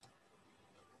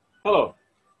Hello,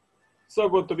 so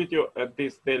good to meet you at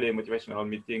this daily motivational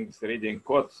meetings reading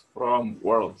quotes from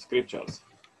world scriptures.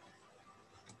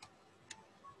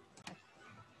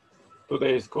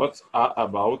 Today's quotes are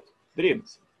about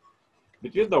dreams.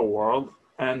 Between the world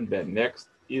and the next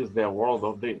is the world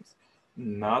of dreams.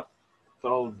 Not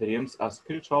all dreams are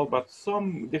spiritual, but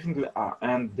some definitely are,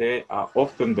 and they are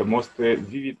often the most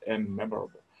vivid and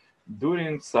memorable.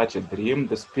 During such a dream,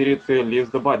 the spirit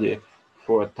leaves the body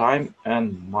for a time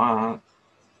and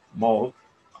move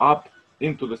up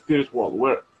into the spirit world,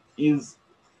 where is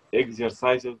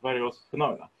exercises various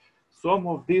phenomena. Some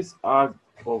of these are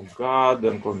of God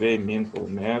and convey meaningful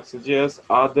messages.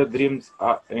 Other dreams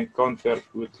are encountered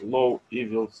with low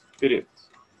evil spirits.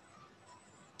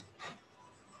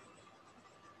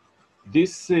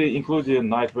 This includes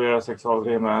nightmare, sexual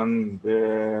dream, and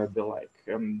the like.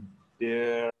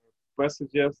 Their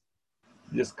passages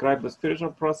describe the spiritual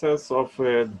process of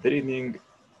dreaming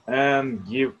and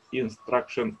give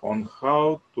instruction on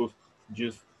how to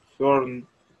discern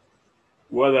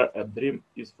whether a dream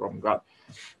is from God.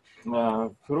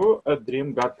 Through a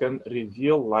dream, God can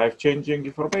reveal life-changing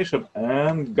information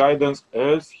and guidance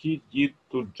as he did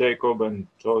to Jacob and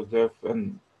Joseph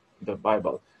in the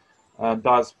Bible.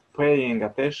 Thus, paying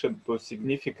attention to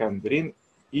significant dream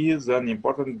is an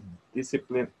important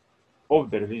discipline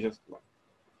of the religious life.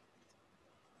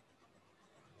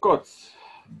 Quotes.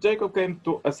 Jacob came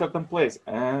to a certain place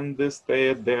and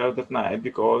stayed there that night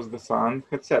because the sun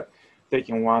had set.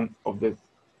 Taking one of the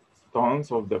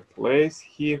stones of the place,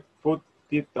 he put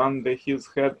it under his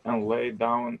head and lay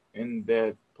down in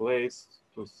that place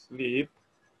to sleep.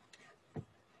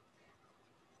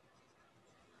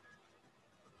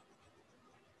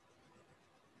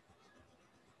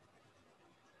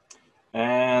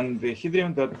 And he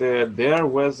dreamed that there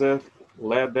was a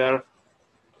ladder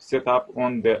set up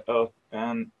on the earth,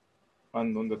 and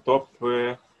on the top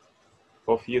of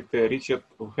it reached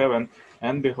to heaven,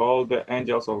 and behold, the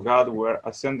angels of God were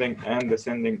ascending and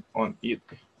descending on it.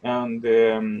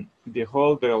 And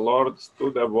behold, the Lord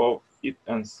stood above it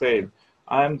and said,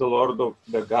 I am the Lord of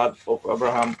the God of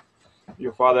Abraham,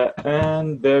 your father,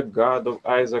 and the God of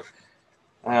Isaac.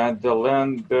 And the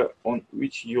land on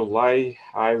which you lie,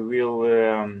 I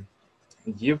will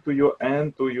give to you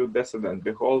and to your descendants.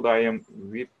 Behold, I am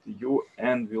with you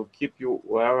and will keep you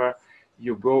wherever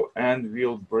you go and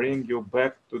will bring you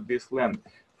back to this land.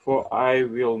 For I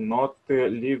will not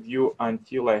leave you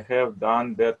until I have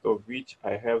done that of which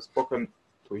I have spoken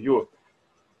to you.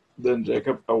 Then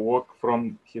Jacob awoke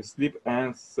from his sleep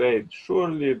and said,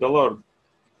 Surely the Lord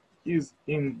is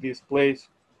in this place,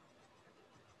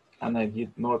 and I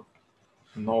did not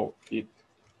know it.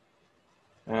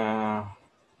 Uh,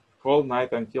 whole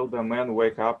night until the men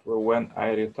wake up when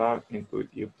I return into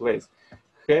your place.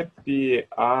 Happy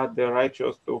are the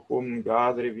righteous to whom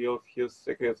God reveals his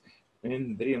secrets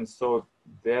in dreams, so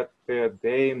that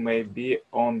they may be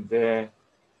on their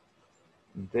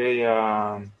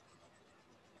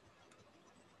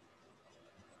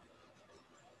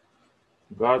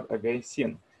guard against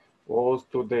sin. Woe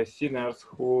to the sinners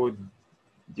who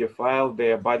defile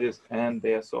their bodies and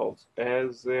their souls.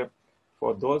 As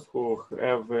for those who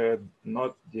have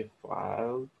not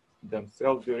defiled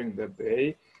themselves during the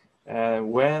day,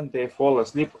 when they fall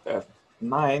asleep at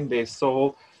night, their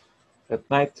souls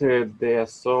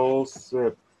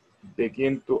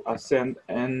begin to ascend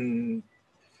and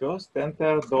first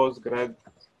enter those graves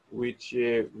which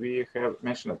we have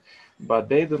mentioned, but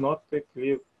they do not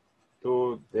cleave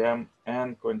to them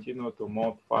and continue to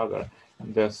move further.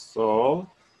 The soul,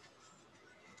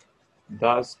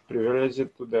 thus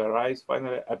privileged to the rise,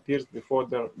 finally appears before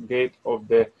the gate of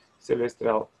the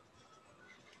celestial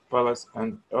palace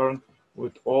and earn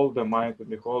with all the might to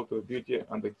behold the beauty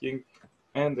and the king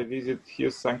and visit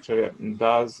his sanctuary.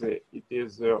 Thus it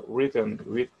is written,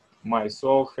 with my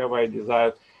soul have I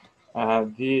desired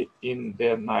thee in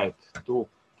the night, to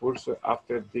pursue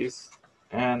after this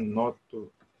and not to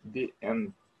be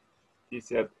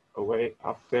enticed away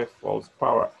after false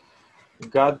power.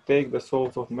 God take the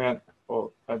souls of men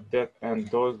at death, and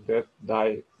those that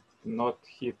die not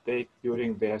he take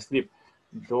during their sleep.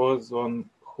 Those on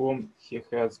whom he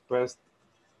has passed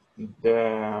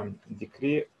the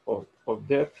decree of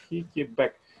death he keep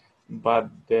back, but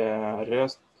the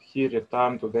rest he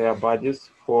return to their bodies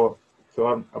for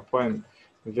firm appointment.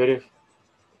 Verily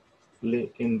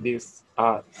in this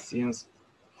are sins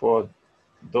for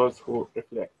those who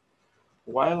reflect.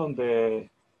 While on the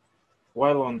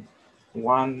while on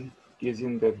one is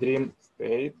in the dream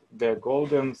state, the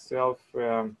golden self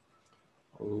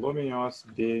luminous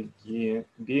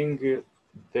being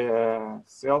the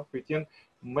self within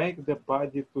make the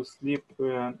body to sleep,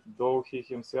 though he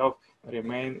himself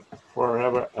remain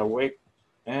forever awake,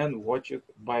 and watched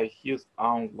by his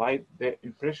own light the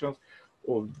impressions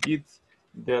of deeds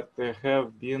that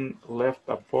have been left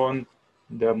upon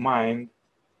the mind.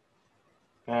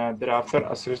 Thereafter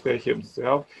associated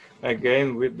himself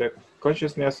again with the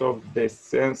consciousness of the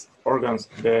sense organs,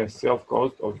 the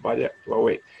self-caused of body to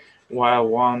awake. While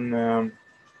one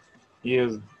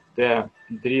is the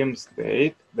dream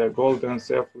state, the golden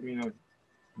self-luminous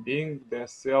being, the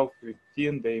self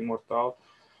within the immortal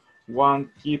one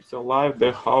keeps alive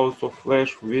the house of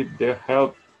flesh with the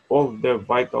help of the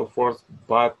vital force,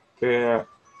 but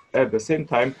at the same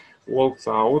time walks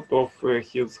out of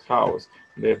his house.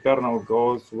 The eternal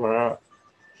goes where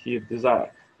he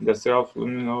desires. The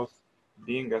self-luminous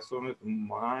being assumed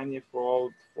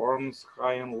manifold forms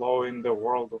high and low in the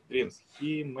world of dreams.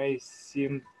 He may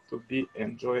seem to be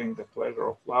enjoying the pleasure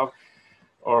of love,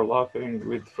 or laughing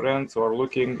with friends, or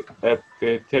looking at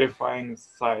the terrifying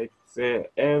sights.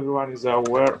 Everyone is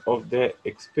aware of the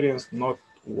experience, not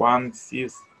one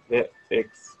sees the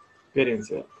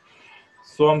experience.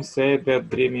 Some say that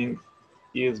dreaming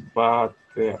is but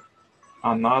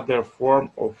another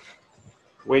form of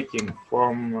waking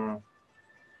from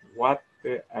what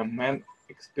a man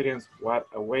experiences while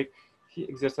awake. He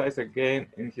exercises again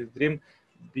in his dream,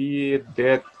 be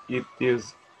that it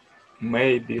is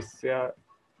maybe a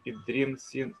dream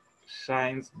scene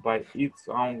shines by its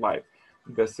own light.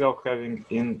 The self having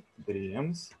in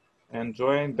dreams,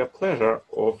 enjoying the pleasure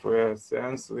of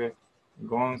sense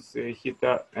guns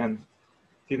hither and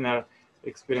thinner,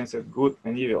 experienced good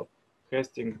and evil,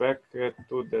 hasting back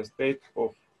to the state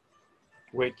of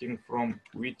waking from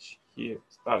which he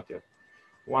started.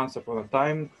 Once upon a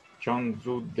time,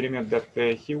 Chonzu dreamed that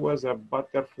he was a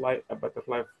butterfly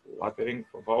fluttering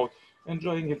about,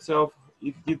 enjoying itself.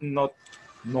 It did not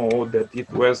know that it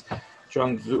was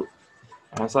Chonzu.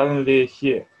 Suddenly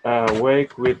he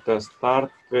awake with a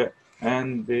start,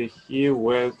 and he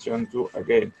was Chonzu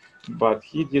again. But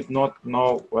he did not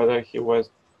know whether he was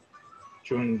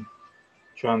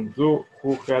Chonzu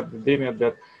who had dreamed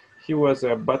that he was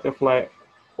a butterfly,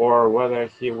 or whether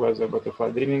he was a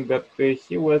butterfly dreaming that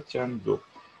he was Chonzu.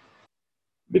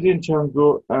 Between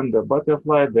Chengdu and the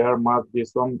butterfly, there must be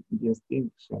some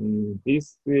distinction.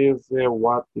 This is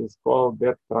what is called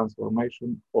the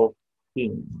transformation of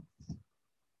things.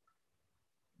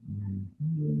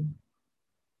 Mhm.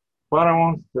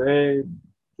 Pharaoh said,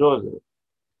 Joseph,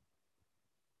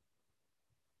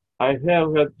 I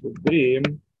have had a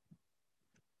dream,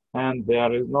 and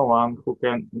there is no one who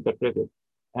can interpret it.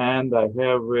 And I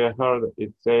have heard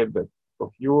it said that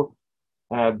of you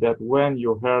that when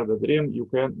you hear the dream, you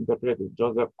can interpret it.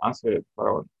 Joseph answered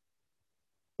Pharaoh,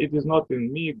 it is not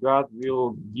in me. God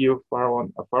will give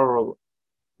Pharaoh a Pharaoh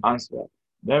answer.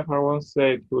 Then Pharaoh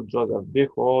said to Joseph,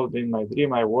 behold, in my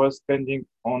dream I was standing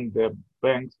on the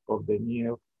banks of the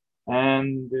Nile,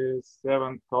 and the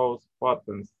 7 cows, fat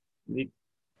and sleek,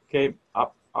 came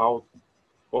up out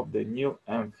of the Nile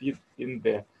and fed in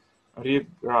the reed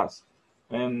grass.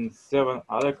 And 7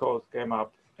 other cows came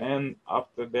up, and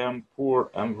after them poor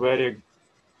and very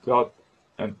gaunt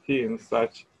and thin,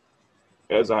 such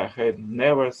as I had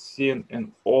never seen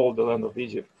in all the land of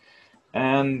Egypt.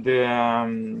 And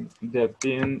the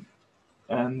thin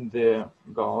and the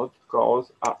goat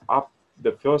cows are up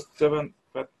the first 7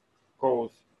 fat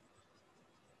cows,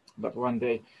 but when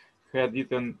they had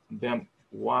eaten them,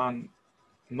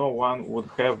 no one would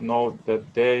have known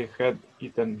that they had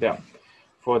eaten them,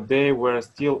 for they were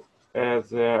still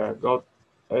as goat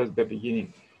as the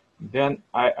beginning. Then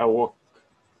I awoke.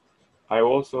 I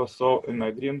also saw in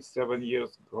my dream 7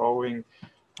 years growing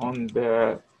on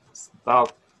the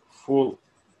stalk, full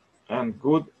and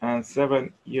good, and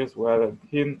 7 years were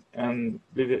thin and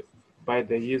bleeded by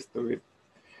the yeast with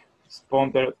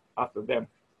spondered after them,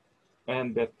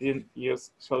 and the 10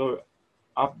 years swallowed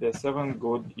up the 7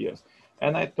 good years.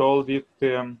 And I told it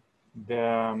the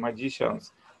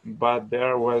magicians, but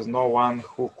there was no one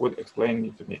who could explain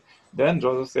it to me. Then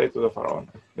Joseph said to the Pharaoh,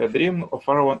 the dream of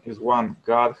Pharaoh is one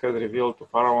God has revealed to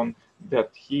Pharaoh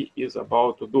that he is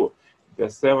about to do. The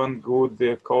 7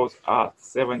 good cows are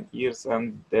 7 years,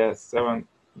 and the 7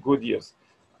 good years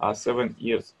are 7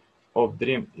 years. Of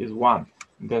dream is one.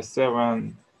 The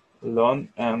 7 lean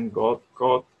and goat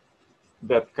coat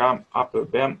that come after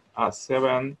them are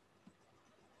 7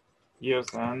 years,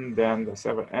 and then the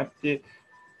 7 empty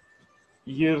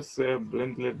years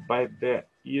blinded by the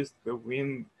east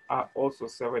wind are also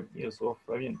 7 years of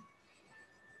famine.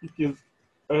 It is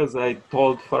as I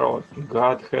told Pharaoh,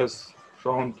 God has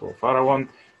shown to Pharaoh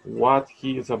what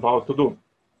he is about to do.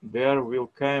 there will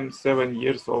come 7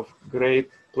 years of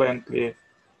great plenty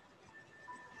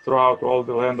throughout all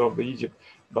the land of Egypt,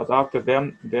 but after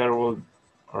them there will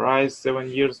arise 7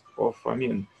 years of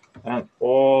famine, and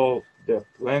all the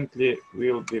plenty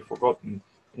will be forgotten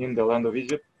in the land of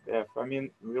Egypt. The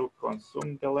famine will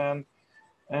consume the land,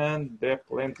 and the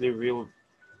plenty will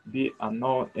be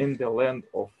unknown in the land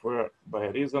of by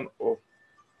reason of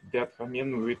that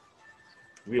famine which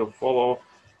will follow,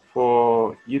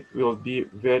 for it will be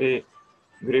very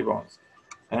grievous.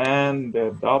 And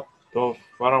the doubt of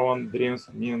Pharaoh's dreams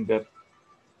mean that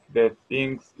the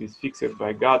things is fixed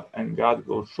by God, and God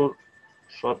will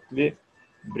shortly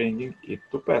bringing it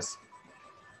to pass.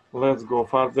 Let's go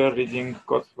further, reading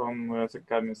quotes from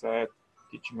Zecharia Messiah,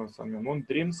 teaching of San Moon.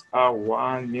 Dreams are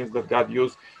one means that God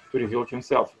used to reveal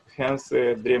himself. Hence,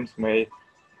 dreams may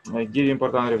give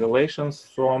important revelations.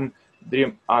 Some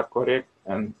dreams are correct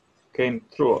and came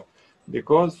true.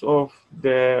 Because of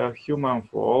the human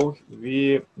fall,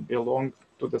 we belong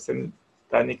to the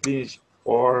satanic lineage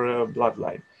or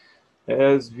bloodline.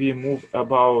 As we move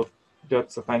about,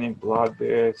 that satanic blood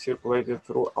circulated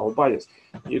through our bodies.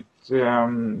 It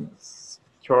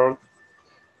stirred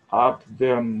up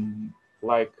them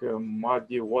like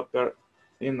muddy water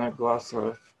in a glass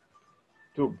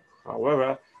tube.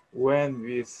 However, when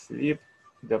we sleep,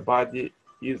 the body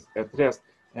is at rest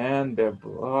and the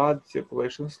blood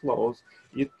circulation slows.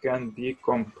 It can be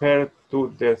compared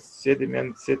to the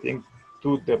sediment sitting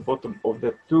to the bottom of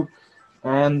the tube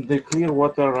and the clear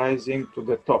water rising to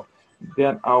the top.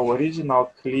 Then our original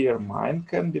clear mind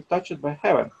can be touched by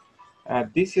heaven.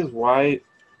 This is why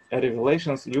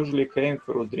revelations usually came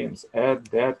through dreams. At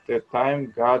that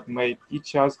time, God may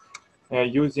teach us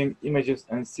using images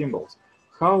and symbols.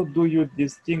 How do you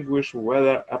distinguish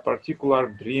whether a particular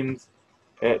dream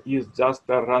is just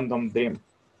a random dream,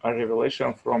 a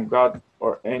revelation from God,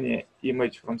 or any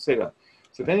image from Satan?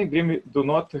 Satanic dreams do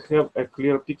not have a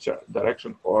clear picture,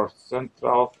 direction, or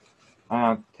central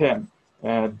theme.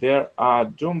 They are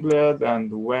jumbled,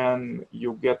 and when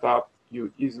you get up,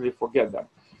 you easily forget them.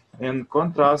 In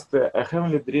contrast, a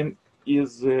heavenly dream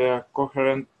is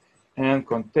coherent and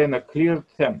contains a clear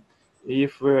theme.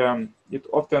 If it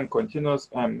often continues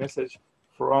a message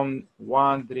from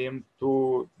one dream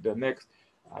to the next,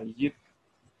 if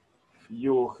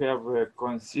you have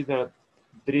considered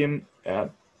dream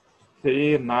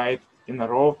 3 nights in a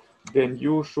row, then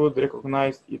you should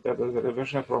recognize it as a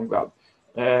revelation from God.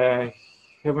 A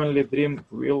heavenly dream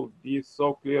will be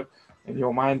so clear in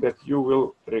your mind that you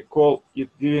will recall it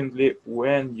vividly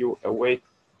when you wake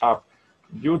up.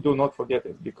 You do not forget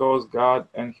it, because God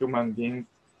and human beings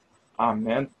are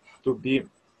meant to be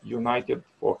united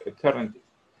for eternity.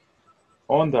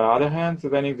 On the other hand,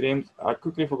 satanic dreams are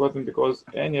quickly forgotten because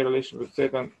any relation with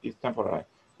Satan is temporary,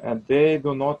 and they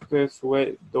do not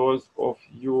sway those of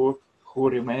you who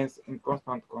remains in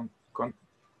constant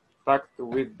contact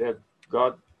with the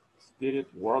God spirit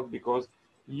world, because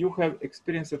you have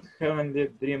experienced heavenly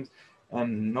dreams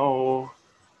and know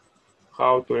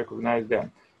how to recognize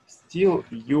them. Still,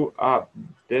 you are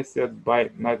beset by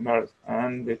nightmares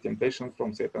and the temptations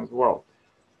from Satan's world.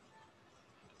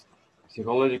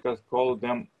 Psychologists call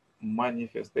them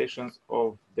manifestations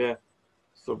of the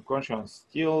subconscious.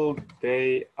 Still,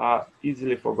 they are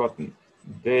easily forgotten.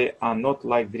 They are not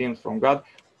like dreams from God,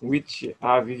 which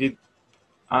are vivid,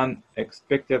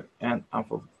 unexpected, and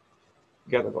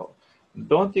unforgettable.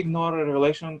 Don't ignore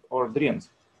revelations or dreams.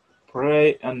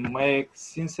 Pray and make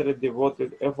sincerely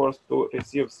devoted efforts to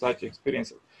receive such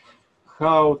experiences.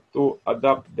 How to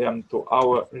adapt them to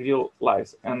our real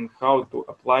lives and how to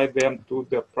apply them to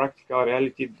the practical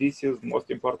reality. This is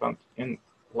most important in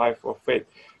life of faith.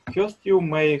 First, you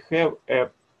may have a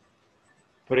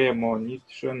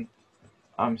premonition.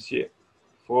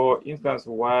 For instance,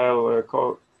 while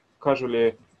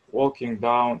casually walking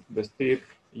down the street,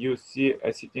 you see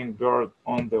a sitting bird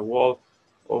on the wall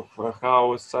of a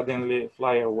house suddenly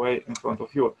fly away in front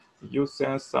of you. You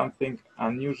sense something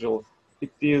unusual.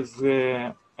 It is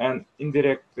an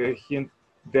indirect hint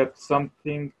that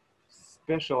something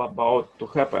special about to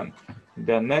happen.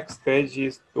 The next stage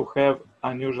is to have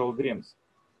unusual dreams.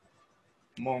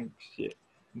 Monksy.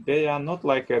 They are not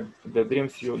like the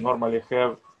dreams you normally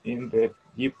have in the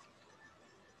deep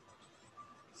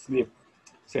sleep.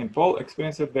 St. Paul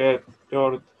experienced the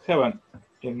third heaven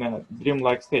in a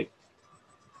dreamlike state.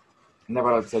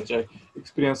 Never had such an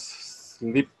experience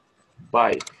slip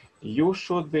by. You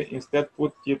should instead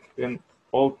put it in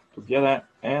all together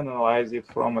and analyze it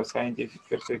from a scientific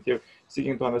perspective,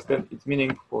 seeking to understand its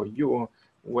meaning for you.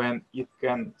 When it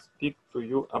can speak to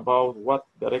you about what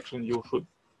direction you should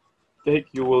take,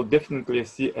 you will definitely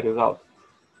see a result.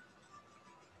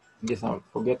 these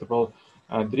unforgettable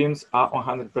dreams are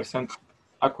 100%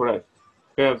 accurate.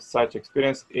 Have such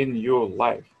experience in your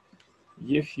life.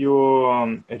 If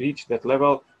you reach that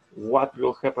level, what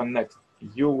will happen next?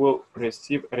 You will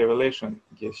receive a revelation,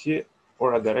 Geshi,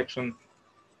 or a direction,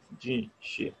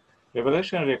 Jishi.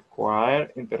 Revelation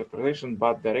require interpretation,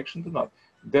 but direction do not.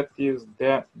 That is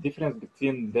the difference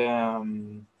between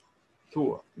the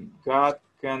two. God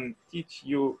can teach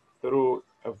you through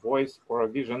a voice or a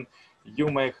vision. You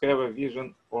may have a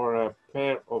vision or a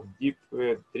pair of deep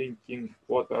drinking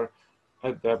water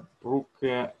at the brook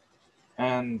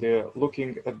and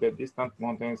looking at the distant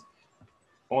mountains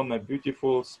on a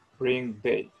beautiful spring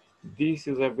day. This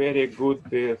is a very good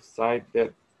sign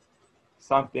that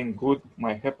something good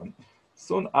might happen.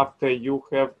 Soon after you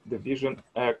have the vision,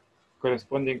 a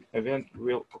corresponding event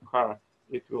will occur.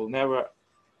 It will never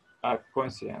a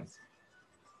coincidence.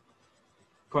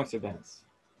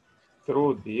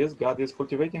 Through this, God is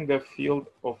cultivating the field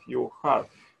of your heart.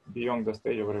 Beyond the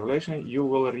stage of revelation, you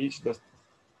will reach the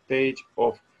stage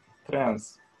of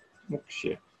trance,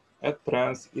 moksha. A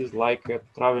trance is like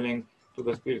traveling to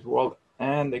the spirit world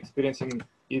and experiencing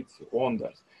its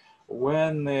wonders.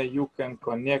 When you can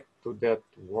connect to that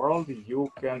world,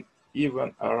 you can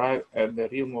even arrive at the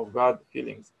realm of God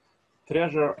feelings.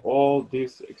 Treasure all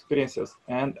these experiences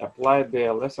and apply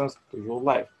their lessons to your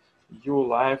life. Your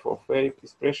life of faith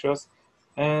is precious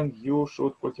and you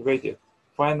should cultivate it.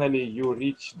 Finally, you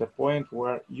reach the point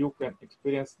where you can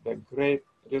experience the great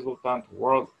resultant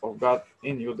world of God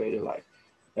in your daily life.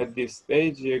 At this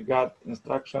stage, God's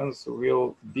instructions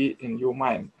will be in your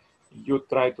mind. You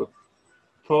try to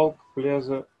talk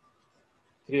pleasure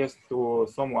to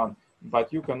someone,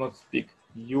 but you cannot speak.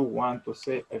 You want to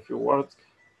say a few words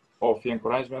of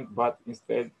encouragement, but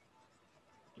instead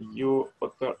you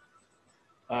utter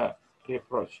a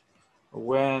reproach.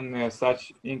 When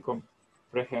such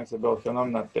incomprehensible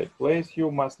phenomena take place, you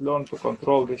must learn to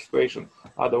control the situation.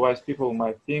 Otherwise, people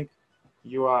might think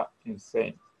you are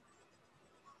insane.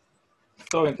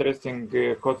 So interesting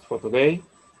quotes for today.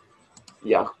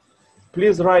 Yeah,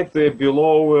 please write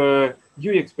below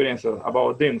your experiences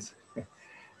about dreams.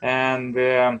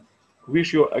 And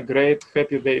wish you a great,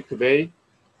 happy day today.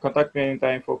 Contact me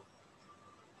anytime for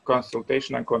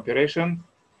consultation and cooperation.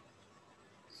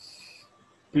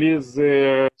 Please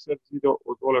share this video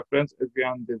with all your friends as we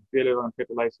end this daily and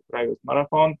happy life private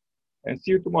marathon. And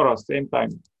see you tomorrow, same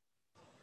time.